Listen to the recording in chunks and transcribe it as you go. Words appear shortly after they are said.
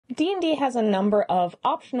D&D has a number of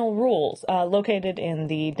optional rules located in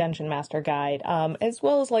the Dungeon Master Guide, as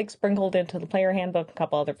well as like sprinkled into the player handbook, a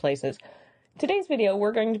couple other places. Today's video,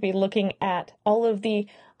 we're going to be looking at all of the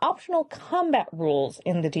optional combat rules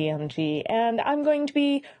in the DMG, and I'm going to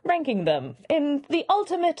be ranking them in the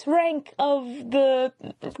ultimate rank of the...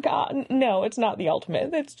 God, no, it's not the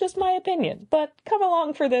ultimate, it's just my opinion, but come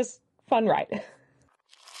along for this fun ride.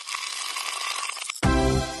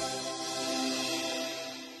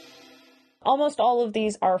 Almost all of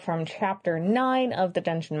these are from Chapter 9 of the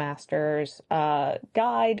Dungeon Master's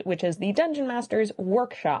Guide, which is the Dungeon Master's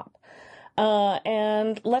Workshop.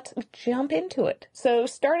 And let's jump into it. So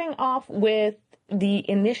starting off with the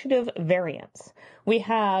initiative variance, we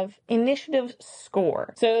have initiative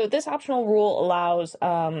score. So this optional rule allows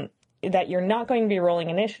that you're not going to be rolling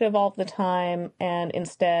initiative all the time, and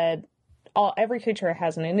instead every creature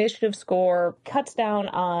has an initiative score, cuts down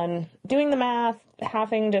on doing the math,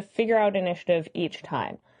 having to figure out initiative each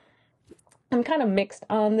time. I'm kind of mixed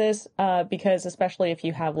on this because especially if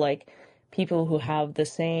you have like people who have the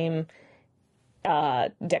same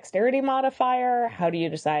dexterity modifier, how do you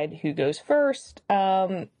decide who goes first?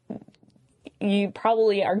 You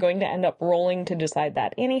probably are going to end up rolling to decide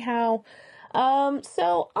that anyhow. So I'm going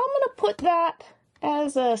to put that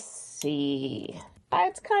as a C.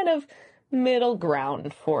 It's kind of middle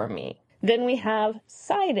ground for me. Then we have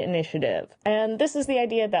side initiative. And this is the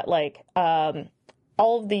idea that like all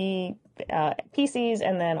of the PCs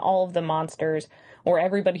and then all of the monsters, or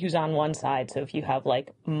everybody who's on one side. So if you have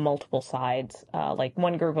like multiple sides, like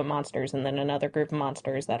one group of monsters and then another group of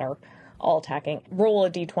monsters that are all attacking, roll a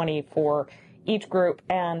d20 for each group,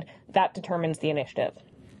 and that determines the initiative.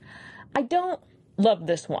 I don't love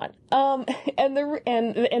this one. And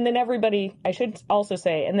then everybody, I should also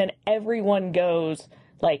say, and then everyone goes,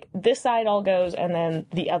 like this side all goes, and then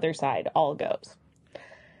the other side all goes.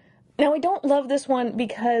 Now I don't love this one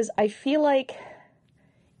because I feel like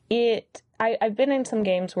I've been in some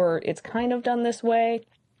games where it's kind of done this way,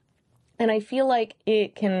 and I feel like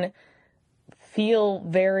it can feel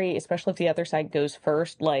very, especially if the other side goes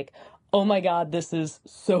first, like, oh my god, this is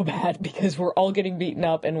so bad because we're all getting beaten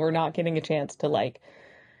up and we're not getting a chance to like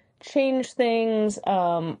change things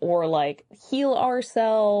or like heal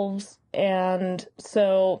ourselves. And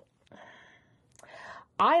so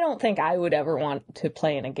I don't think I would ever want to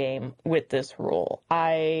play in a game with this rule.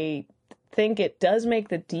 I think it does make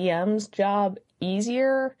the DM's job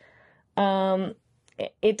easier.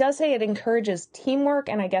 It does say it encourages teamwork,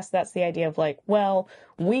 and I guess that's the idea of like, well,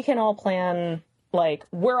 we can all plan, like,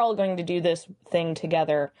 we're all going to do this thing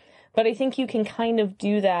together. But I think you can kind of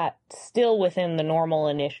do that still within the normal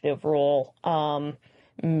initiative rule,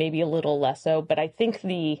 maybe a little less so. But I think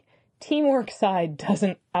the teamwork side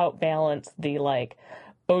doesn't outbalance the, like,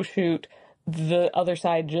 oh shoot, the other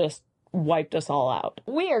side just wiped us all out.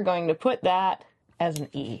 We are going to put that as an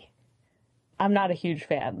E. I'm not a huge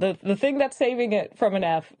fan. The thing that's saving it from an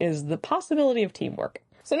F is the possibility of teamwork.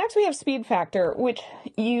 So next we have speed factor, which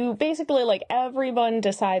you basically, like, everyone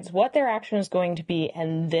decides what their action is going to be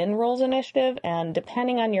and then rolls initiative, and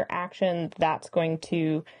depending on your action, that's going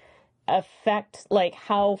to affect, like,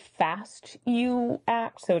 how fast you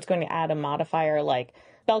act. So it's going to add a modifier, like,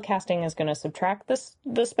 spellcasting is going to subtract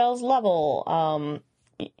the spell's level.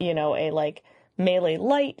 You know, a, like, melee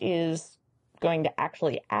light is going to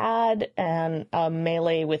actually add, and a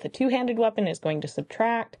melee with a two-handed weapon is going to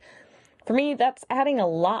subtract. For me, that's adding a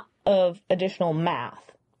lot of additional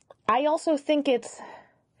math. I also think it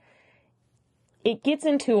gets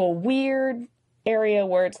into a weird area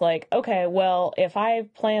where it's like, okay, well, if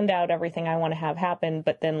I've planned out everything I want to have happen,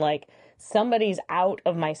 but then, like, somebody's out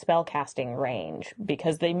of my spellcasting range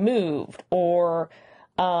because they moved, or,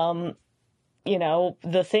 you know,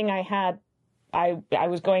 the thing I had, I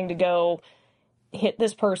was going to go hit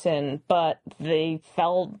this person, but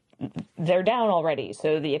they're down already,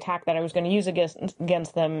 so the attack that I was going to use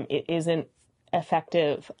against them isn't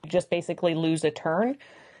effective. Just basically lose a turn.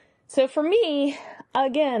 So for me,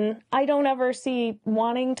 again, I don't ever see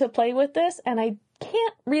wanting to play with this, and I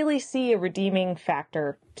can't really see a redeeming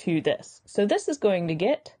factor to this. So this is going to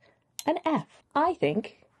get an F. I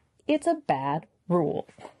think it's a bad rule.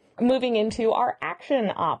 Moving into our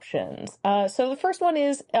action options. So the first one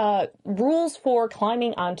is rules for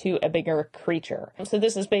climbing onto a bigger creature. So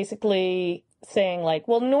this is basically saying, like,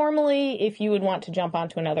 well, normally if you would want to jump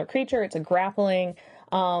onto another creature, it's a grappling,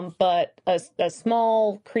 but a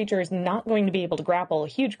small creature is not going to be able to grapple a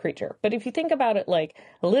huge creature. But if you think about it, like,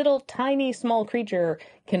 a little tiny small creature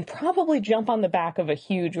can probably jump on the back of a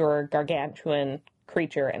huge or gargantuan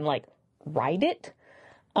creature and, like, ride it.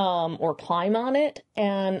 Or climb on it,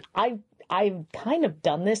 and I I've kind of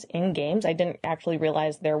done this in games. I didn't actually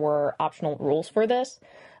realize there were optional rules for this.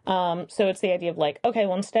 So it's the idea of like, okay,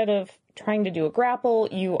 well, instead of trying to do a grapple,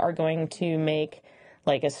 you are going to make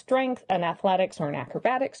like a strength, an athletics, or an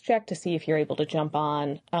acrobatics check to see if you're able to jump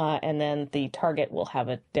on, and then the target will have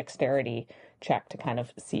a dexterity check to kind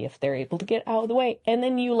of see if they're able to get out of the way. And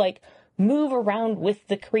then you like move around with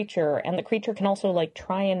the creature, and the creature can also like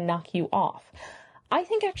try and knock you off. I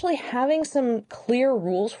think actually having some clear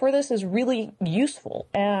rules for this is really useful,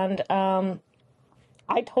 and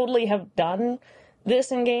I totally have done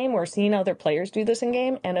this in game or seen other players do this in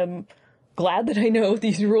game, and I'm glad that I know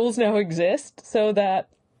these rules now exist so that,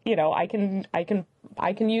 you know, I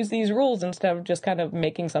can use these rules instead of just kind of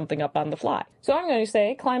making something up on the fly. So I'm going to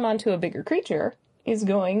say climb onto a bigger creature is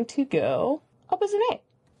going to go up as an A.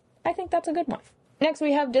 I think that's a good one. Next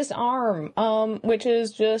we have Disarm, which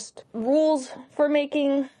is just rules for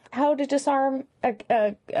making how to disarm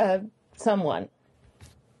someone.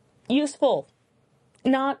 Useful.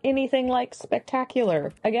 Not anything like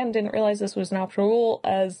spectacular. Again, didn't realize this was an optional rule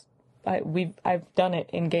as I've done it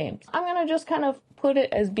in games. I'm gonna just kind of put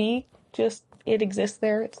it as B. Just it exists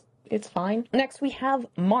there. It's fine. Next we have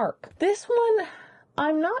Mark. This one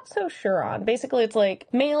I'm not so sure on. Basically, it's like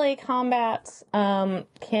melee combats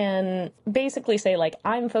can basically say like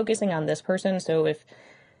I'm focusing on this person. So if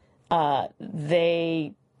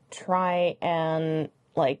they try and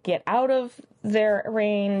like get out of their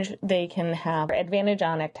range, they can have advantage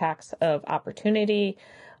on attacks of opportunity.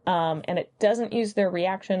 And it doesn't use their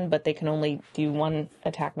reaction, but they can only do one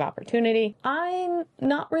attack of opportunity. I'm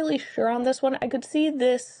not really sure on this one. I could see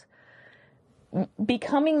this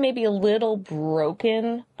becoming maybe a little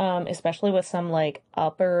broken, especially with some like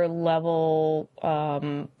upper level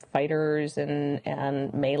fighters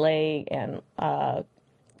and melee and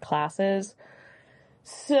classes.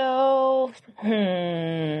 So,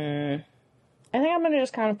 I think I'm going to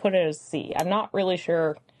just kind of put it as C. I'm not really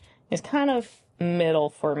sure. It's kind of middle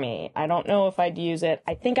for me. I don't know if I'd use it.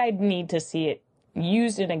 I think I'd need to see it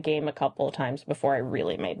used in a game a couple of times before I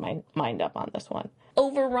really made my mind up on this one.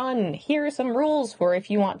 Overrun. Here are some rules for if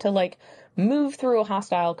you want to like move through a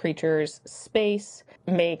hostile creature's space,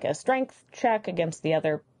 make a strength check against the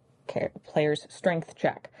other player's strength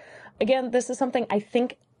check. Again, this is something I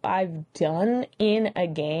think I've done in a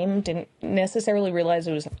game. Didn't necessarily realize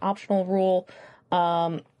it was an optional rule.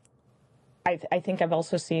 I think I've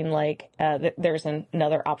also seen like there's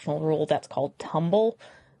another optional rule that's called Tumble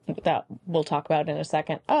that we'll talk about in a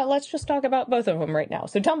second. Let's just talk about both of them right now.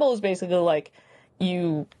 So Tumble is basically like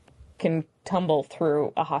you can tumble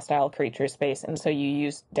through a hostile creature space, and so you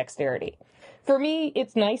use dexterity. For me,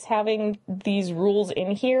 it's nice having these rules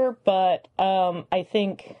in here, but I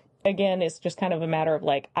think, again, it's just kind of a matter of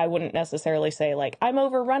like, I wouldn't necessarily say like, I'm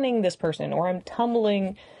overrunning this person or I'm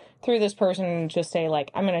tumbling through this person, and just say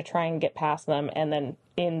like, I'm going to try and get past them. And then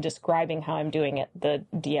in describing how I'm doing it, the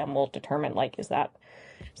DM will determine like, is that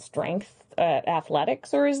strength,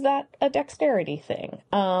 athletics, or is that a dexterity thing?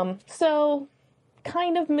 So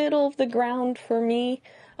kind of middle of the ground for me.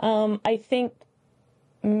 I think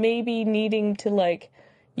maybe needing to like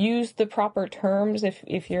use the proper terms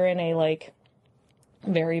if you're in a like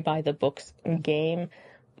very by the books game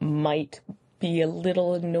might be a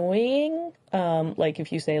little annoying. Like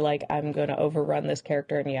if you say like, I'm going to overrun this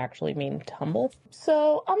character and you actually mean tumble.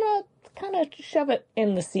 So I'm going to kind of shove it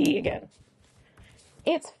in the C again.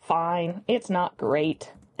 It's fine. It's not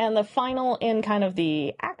great. And the final in kind of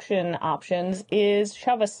the action options is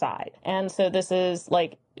shove aside. And so this is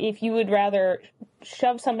like, if you would rather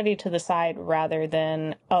shove somebody to the side rather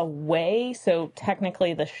than away. So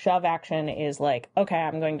technically the shove action is like, okay,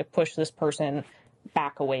 I'm going to push this person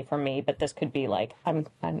back away from me, but this could be like, I'm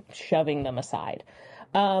shoving them aside.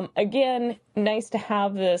 Again, nice to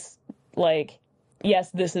have this, like, yes,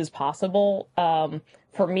 this is possible.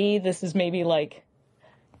 For me, this is maybe like,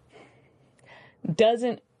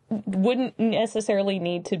 wouldn't necessarily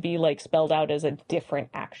need to be like spelled out as a different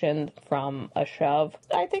action from a shove.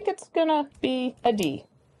 I think it's gonna be a D.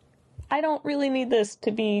 I don't really need this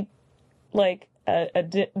to be like a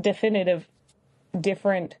definitive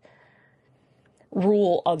different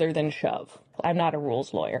rule other than shove. I'm not a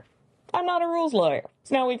rules lawyer. So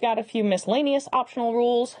now we've got a few miscellaneous optional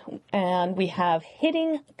rules, and we have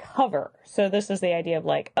hitting cover. So this is the idea of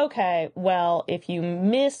like, okay, well, if you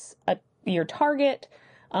miss your target,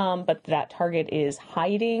 but that target is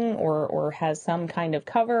hiding or has some kind of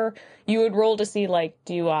cover, you would roll to see like,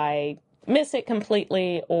 do I miss it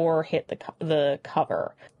completely or hit the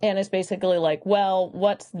cover? And it's basically like, well,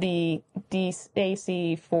 what's the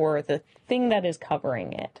DC for the thing that is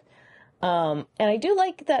covering it? And I do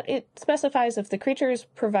like that it specifies if a creature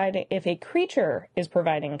is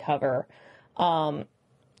providing cover,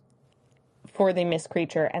 for the missed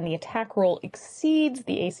creature and the attack roll exceeds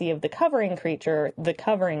the AC of the covering creature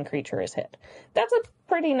is hit. That's a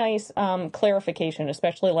pretty nice clarification,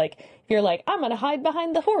 especially like if you're like, I'm gonna hide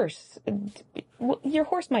behind the horse. Your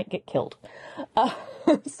horse might get killed.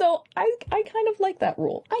 So I kind of like that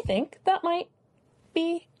rule. I think that might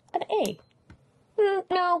be an A.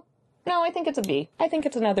 No, I think it's a B. I think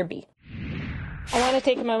it's another B. I want to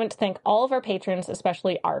take a moment to thank all of our patrons,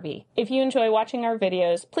 especially Arby. If you enjoy watching our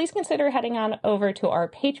videos, please consider heading on over to our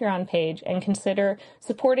Patreon page and consider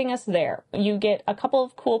supporting us there. You get a couple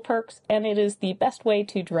of cool perks, and it is the best way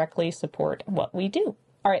to directly support what we do.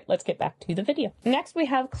 All right, let's get back to the video. Next, we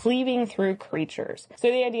have Cleaving Through creatures.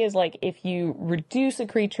 So the idea is like if you reduce a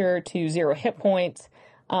creature to 0 hit points,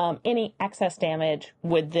 any excess damage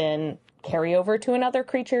would then carry over to another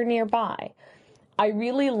creature nearby. I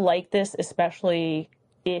really like this, especially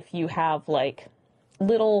if you have like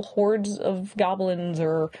little hordes of goblins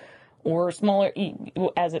or smaller,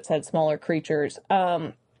 as it said, smaller creatures,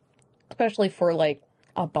 especially for like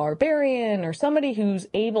a barbarian or somebody who's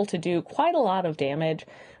able to do quite a lot of damage,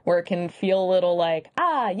 where it can feel a little like,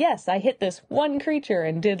 yes, I hit this one creature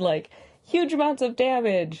and did like huge amounts of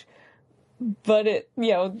damage. But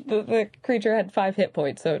the creature had 5 hit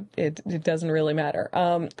points, so it doesn't really matter.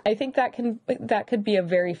 I think that could be a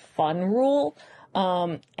very fun rule.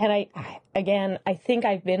 And I think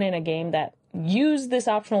I've been in a game that used this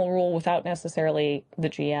optional rule without necessarily the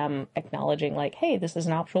GM acknowledging like, hey, this is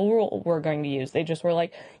an optional rule we're going to use. They just were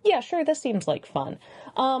like, yeah, sure, this seems like fun.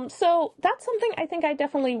 So that's something I think I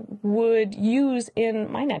definitely would use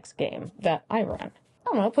in my next game that I run.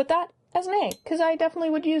 I'm going to put that as an A, because I definitely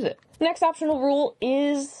would use it. Next optional rule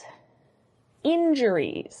is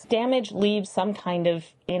injuries. Damage leaves some kind of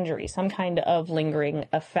injury, some kind of lingering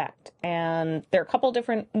effect. And there are a couple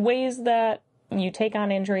different ways that you take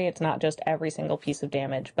on injury. It's not just every single piece of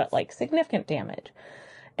damage, but like significant damage.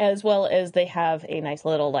 As well as they have a nice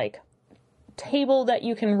little like table that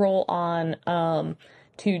you can roll on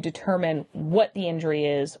to determine what the injury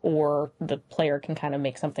is, or the player can kind of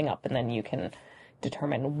make something up and then you can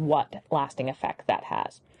determine what lasting effect that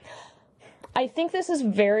has. I think this is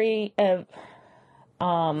very a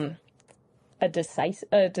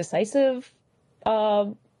decisive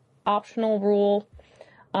optional rule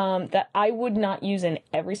that I would not use in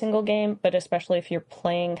every single game, but especially if you're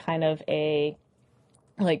playing kind of a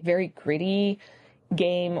like very gritty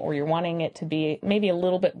game, or you're wanting it to be maybe a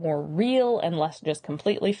little bit more real and less just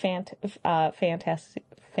completely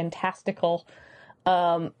fantastical.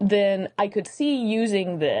 Then I could see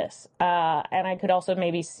using this, and I could also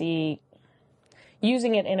maybe see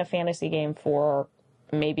using it in a fantasy game for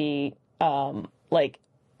maybe, like,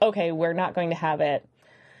 okay, we're not going to have it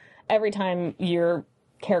every time your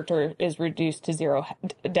character is reduced to 0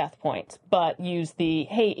 death points, but use the,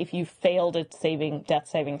 hey, if you failed at death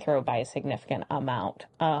saving throw by a significant amount,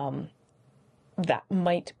 that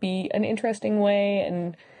might be an interesting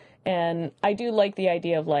way, and I do like the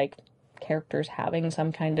idea of, like, characters having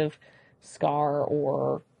some kind of scar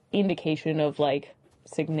or indication of like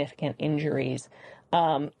significant injuries.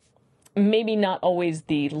 Maybe not always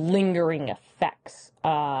the lingering effects,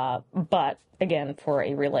 but again, for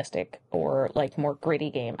a realistic or like more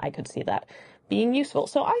gritty game, I could see that being useful.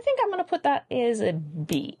 So I think I'm going to put that as a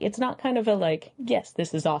B. It's not kind of a like, yes,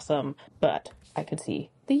 this is awesome, but I could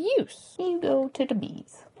see the use. You go to the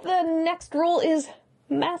B's. The next rule is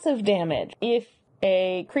massive damage. If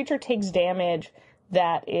a creature takes damage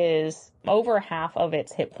that is over half of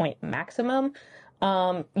its hit point maximum,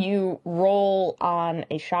 you roll on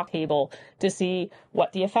a shock table to see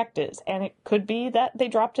what the effect is. And it could be that they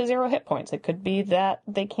drop to 0 hit points. It could be that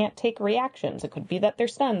they can't take reactions. It could be that they're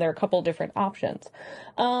stunned. There are a couple different options.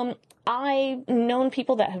 I've known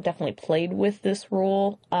people that have definitely played with this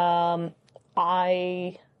rule. I'm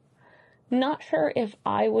not sure if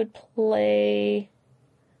I would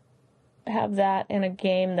have that in a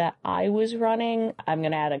game that I was running. I'm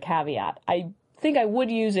going to add a caveat. I think I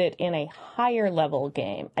would use it in a higher level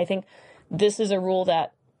game. I think this is a rule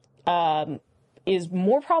that is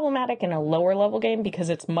more problematic in a lower level game, because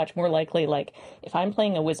it's much more likely, like, if I'm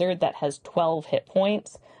playing a wizard that has 12 hit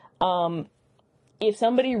points, if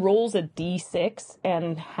somebody rolls a d6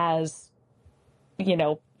 and has,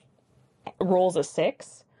 rolls a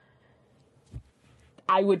 6,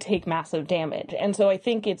 I would take massive damage. And so I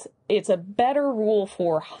think it's a better rule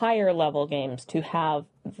for higher level games to have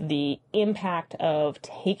the impact of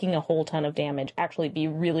taking a whole ton of damage actually be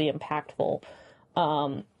really impactful,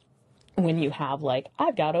 when you have, like,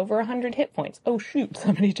 I've got over 100 hit points. Oh, shoot,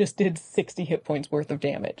 somebody just did 60 hit points worth of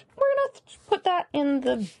damage. We're going to put that in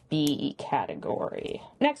the B category.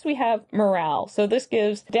 Next, we have morale. So this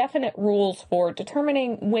gives definite rules for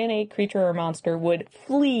determining when a creature or monster would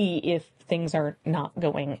flee if things are not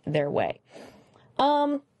going their way.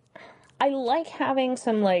 I like having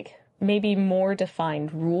some, like, maybe more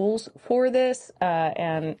defined rules for this,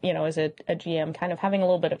 and, you know, as a GM, kind of having a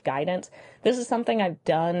little bit of guidance. This is something I've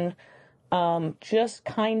done, just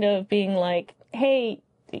kind of being like, hey,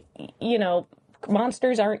 you know,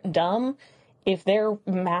 monsters aren't dumb. If they're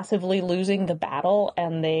massively losing the battle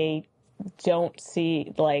and they don't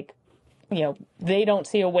see, like, you know, they don't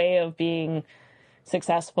see a way of being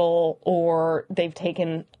successful, or they've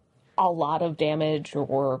taken a lot of damage,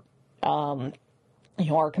 or you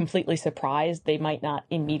know, are completely surprised, they might not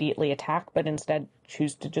immediately attack, but instead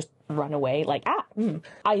choose to just run away, like,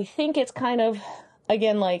 I think it's kind of,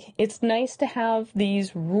 again, like, it's nice to have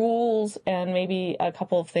these rules and maybe a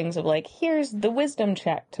couple of things of, like, here's the wisdom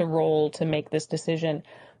check to roll to make this decision.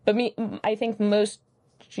 But I think most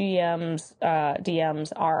GMs,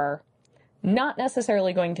 DMs are not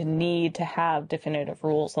necessarily going to need to have definitive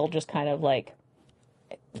rules. They'll just kind of, like,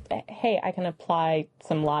 hey, I can apply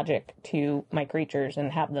some logic to my creatures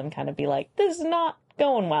and have them kind of be like, this is not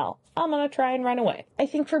going well. I'm going to try and run away. I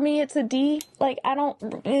think for me, it's a D. Like,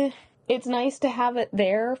 it's nice to have it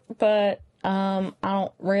there, but, I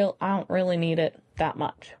don't really need it that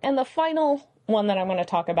much. And the final one that I'm going to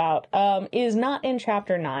talk about, is not in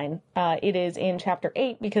chapter 9. It is in chapter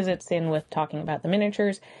 8 because it's in with talking about the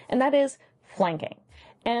miniatures, and that is flanking.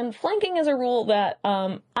 And flanking is a rule that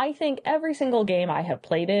I think every single game I have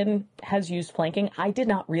played in has used flanking. I did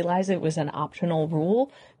not realize it was an optional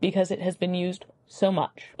rule because it has been used so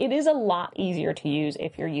much. It is a lot easier to use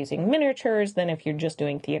if you're using miniatures than if you're just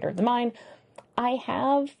doing Theater of the Mind. I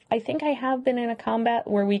think I have been in a combat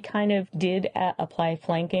where we kind of did apply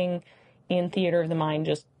flanking in Theater of the Mind,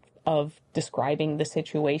 just of describing the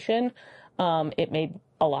situation. It made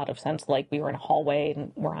a lot of sense. Like, we were in a hallway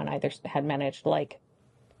and we're on either, had managed to, like,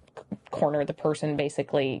 corner the person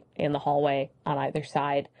basically in the hallway on either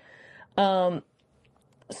side. So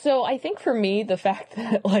I think for me, the fact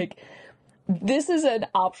that, like, this is an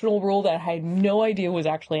optional rule that I had no idea was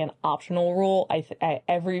actually an optional rule.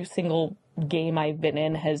 Every single game I've been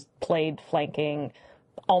in has played flanking.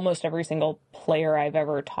 Almost every single player I've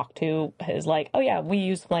ever talked to is like, oh yeah, we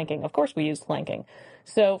use flanking. Of course we use flanking.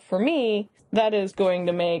 So for me, that is going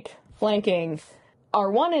to make flanking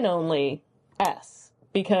our one and only S.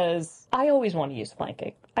 Because I always want to use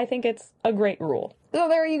flanking. I think it's a great rule. So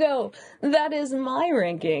there you go. That is my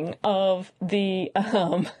ranking of the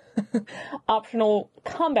optional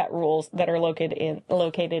combat rules that are located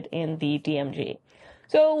in the DMG.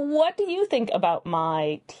 So what do you think about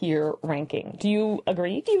my tier ranking? Do you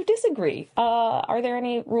agree? Do you disagree? Are there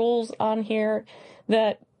any rules on here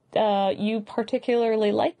that you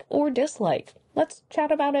particularly like or dislike? Let's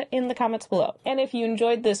chat about it in the comments below. And if you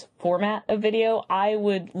enjoyed this format of video, I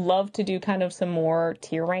would love to do kind of some more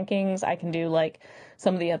tier rankings. I can do, like,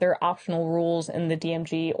 some of the other optional rules in the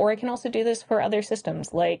DMG, or I can also do this for other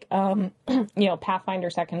systems. Like, you know, Pathfinder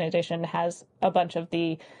 2nd Edition has a bunch of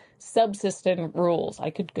the subsystem rules. I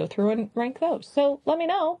could go through and rank those. So let me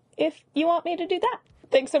know if you want me to do that.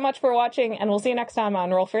 Thanks so much for watching, and we'll see you next time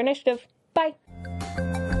on Roll for Initiative. Bye!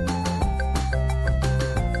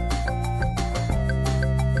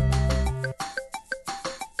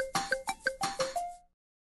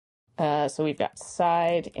 So we've got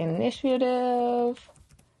side initiative.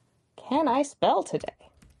 Can I spell today?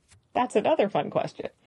 That's another fun question.